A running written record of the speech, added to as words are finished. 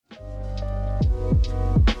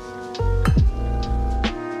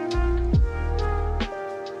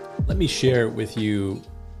me share with you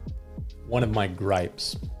one of my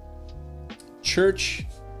gripes. Church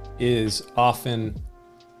is often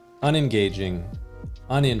unengaging,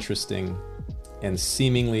 uninteresting, and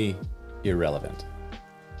seemingly irrelevant.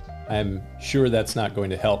 I'm sure that's not going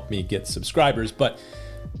to help me get subscribers, but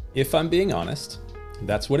if I'm being honest,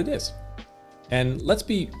 that's what it is. And let's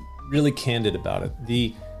be really candid about it.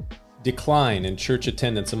 The decline in church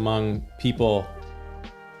attendance among people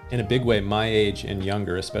in a big way my age and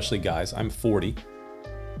younger, especially guys, I'm 40,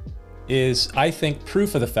 is, I think,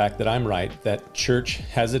 proof of the fact that I'm right, that church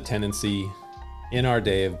has a tendency in our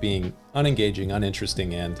day of being unengaging,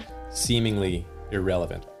 uninteresting, and seemingly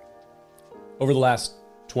irrelevant. Over the last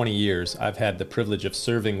 20 years, I've had the privilege of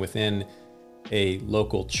serving within a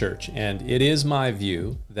local church, and it is my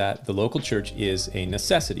view that the local church is a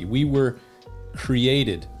necessity. We were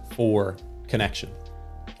created for connection.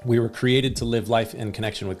 We were created to live life in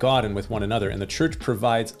connection with God and with one another, and the church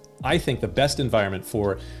provides, I think, the best environment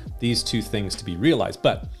for these two things to be realized.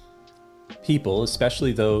 But people,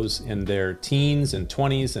 especially those in their teens and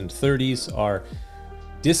 20s and 30s, are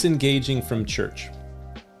disengaging from church,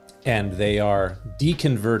 and they are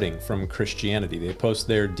deconverting from Christianity. They post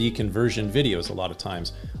their deconversion videos a lot of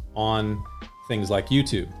times on things like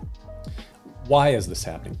YouTube. Why is this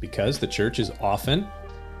happening? Because the church is often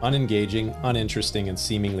unengaging, uninteresting, and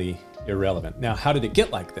seemingly irrelevant. Now, how did it get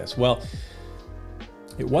like this? Well,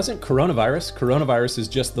 it wasn't coronavirus. Coronavirus is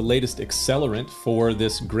just the latest accelerant for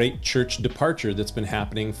this great church departure that's been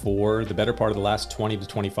happening for the better part of the last 20 to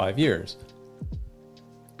 25 years.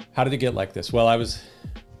 How did it get like this? Well, I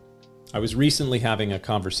was recently having a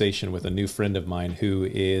conversation with a new friend of mine who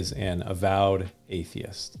is an avowed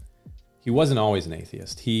atheist. He wasn't always an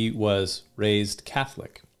atheist. He was raised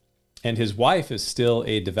Catholic, and his wife is still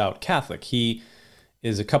a devout Catholic. He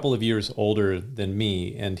is a couple of years older than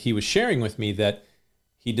me, and he was sharing with me that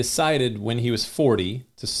he decided when he was 40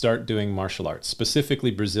 to start doing martial arts, specifically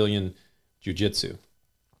Brazilian Jiu-Jitsu.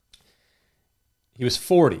 He was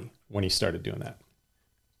 40 when he started doing that.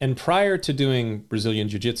 And prior to doing Brazilian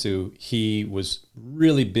Jiu-Jitsu, he was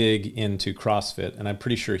really big into CrossFit, and I'm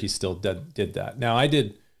pretty sure he still did that. Now, I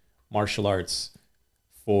did martial arts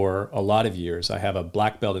for a lot of years. I have a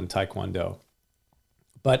black belt in Taekwondo.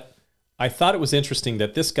 But I thought it was interesting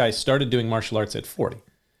that this guy started doing martial arts at 40.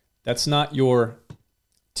 That's not your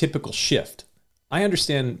typical shift. I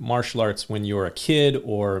understand martial arts when you're a kid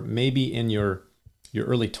or maybe in your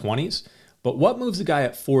early 20s, but what moves a guy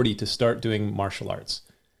at 40 to start doing martial arts?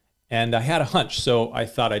 And I had a hunch, so I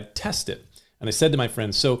thought I'd test it. And I said to my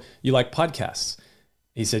friend, "So you like podcasts?"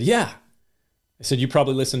 He said, "Yeah." I said, "You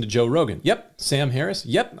probably listen to Joe Rogan." "Yep." "Sam Harris?"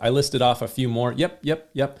 "Yep." I listed off a few more.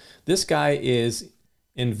 Yep. This guy is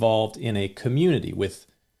involved in a community with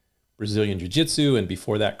Brazilian Jiu-Jitsu and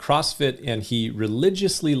before that CrossFit, and he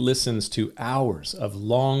religiously listens to hours of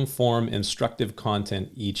long-form instructive content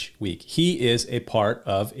each week. He is a part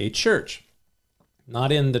of a church.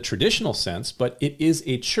 Not in the traditional sense, but it is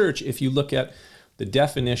a church if you look at the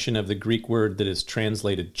definition of the Greek word that is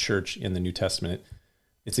translated church in the New Testament.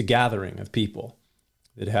 It's a gathering of people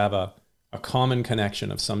that have a common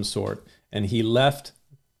connection of some sort. And he left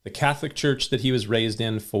the Catholic church that he was raised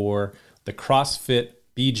in for the CrossFit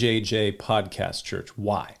BJJ podcast church.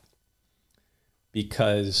 Why?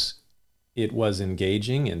 Because it was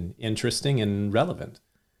engaging and interesting and relevant.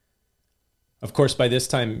 Of course, by this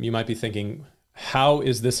time, you might be thinking, how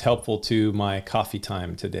is this helpful to my coffee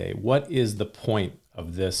time today? What is the point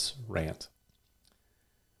of this rant?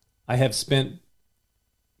 I have spent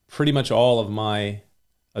pretty much all of my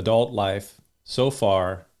adult life so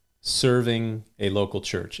far serving a local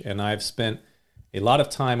church, and I've spent a lot of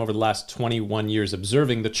time over the last 21 years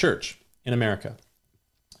observing the church in America.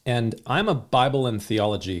 And I'm a Bible and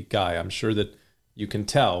theology guy. I'm sure that you can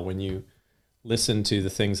tell when you listen to the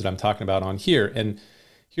things that I'm talking about on here. And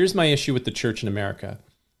here's my issue with the church in America.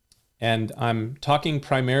 And I'm talking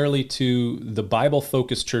primarily to the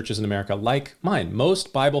Bible-focused churches in America like mine.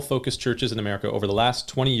 Most Bible-focused churches in America over the last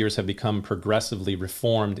 20 years have become progressively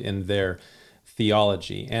reformed in their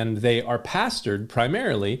theology. And they are pastored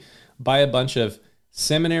primarily by a bunch of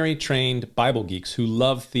seminary-trained Bible geeks who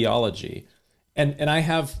love theology. And I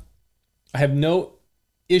have no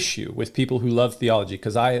issue with people who love theology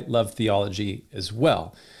because I love theology as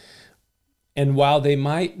well. And while they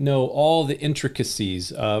might know all the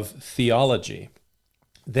intricacies of theology,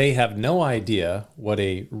 they have no idea what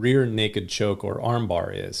a rear naked choke or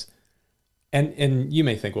armbar is. And you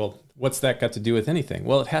may think, well, what's that got to do with anything?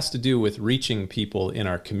 Well, it has to do with reaching people in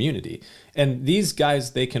our community. And these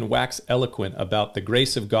guys, they can wax eloquent about the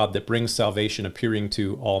grace of God that brings salvation appearing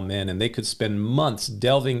to all men. And they could spend months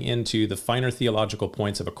delving into the finer theological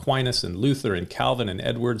points of Aquinas and Luther and Calvin and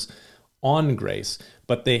Edwards on grace,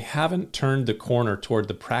 but they haven't turned the corner toward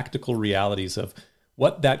the practical realities of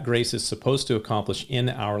what that grace is supposed to accomplish in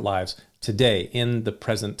our lives today, in the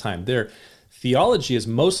present time. Their theology is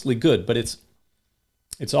mostly good, but it's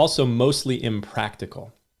also mostly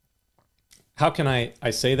impractical. How can I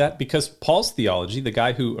say that? Because Paul's theology, the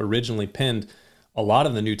guy who originally penned a lot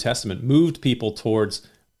of the New Testament, moved people towards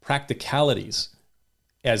practicalities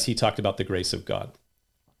as he talked about the grace of God.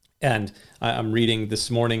 And I'm reading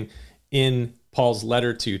this morning in Paul's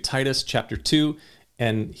letter to Titus, chapter 2,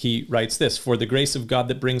 and he writes this: "For the grace of God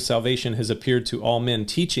that brings salvation has appeared to all men,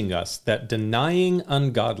 teaching us that denying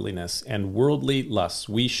ungodliness and worldly lusts,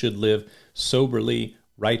 we should live soberly,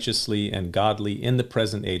 righteously, and godly in the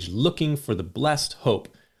present age, looking for the blessed hope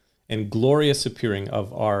and glorious appearing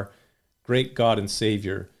of our great God and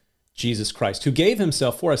Savior, Jesus Christ, who gave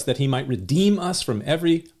himself for us that he might redeem us from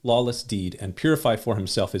every lawless deed and purify for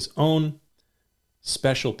himself his own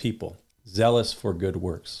special people, zealous for good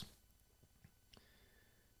works."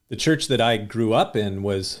 The church that I grew up in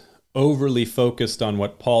was overly focused on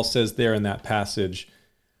what Paul says there in that passage,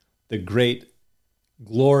 the great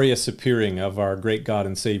glorious appearing of our great God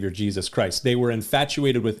and Savior, Jesus Christ. They were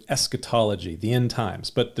infatuated with eschatology, the end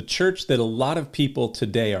times. But the church that a lot of people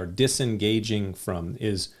today are disengaging from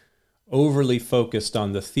is overly focused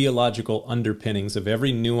on the theological underpinnings of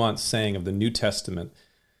every nuanced saying of the New Testament.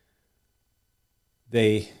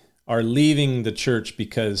 They are leaving the church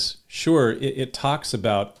because, sure, it talks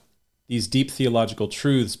about these deep theological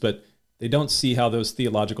truths, but they don't see how those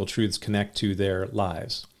theological truths connect to their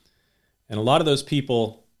lives. And a lot of those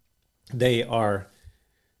people, they are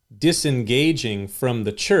disengaging from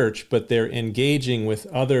the church, but they're engaging with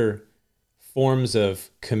other forms of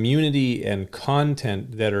community and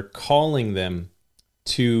content that are calling them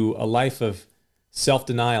to a life of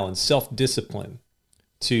self-denial and self-discipline,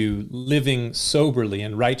 to living soberly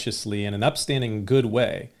and righteously in an upstanding, good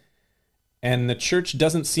way. And the church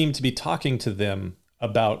doesn't seem to be talking to them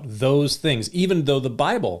about those things, even though the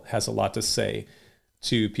Bible has a lot to say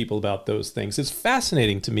to people about those things. It's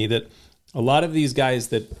fascinating to me that a lot of these guys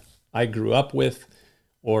that I grew up with,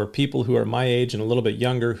 or people who are my age and a little bit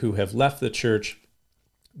younger who have left the church,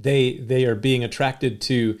 they are being attracted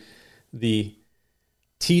to the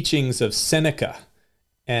teachings of Seneca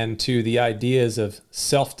and to the ideas of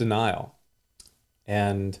self-denial.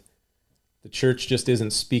 And the church just isn't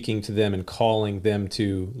speaking to them and calling them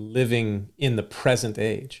to living in the present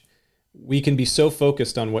age. We can be so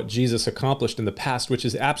focused on what Jesus accomplished in the past, which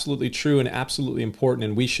is absolutely true and absolutely important,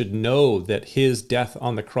 and we should know that his death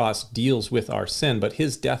on the cross deals with our sin, but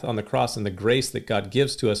his death on the cross and the grace that God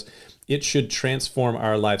gives to us, it should transform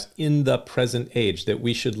our lives in the present age, that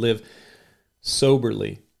we should live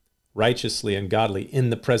soberly, righteously, and godly in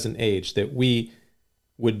the present age, that we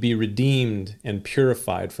would be redeemed and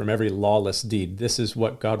purified from every lawless deed. This is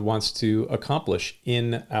what God wants to accomplish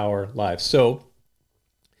in our lives. So,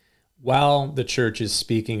 while the church is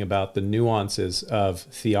speaking about the nuances of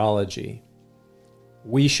theology,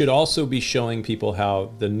 we should also be showing people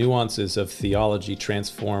how the nuances of theology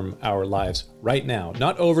transform our lives right now.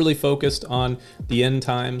 Not overly focused on the end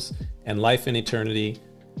times and life in eternity,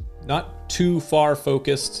 not too far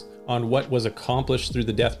focused on what was accomplished through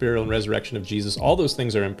the death, burial, and resurrection of Jesus. All those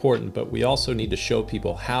things are important, but we also need to show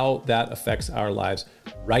people how that affects our lives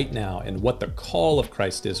right now and what the call of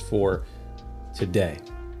Christ is for today.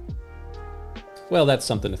 Well, that's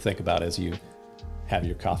something to think about as you have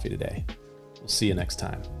your coffee today. We'll see you next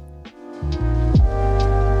time.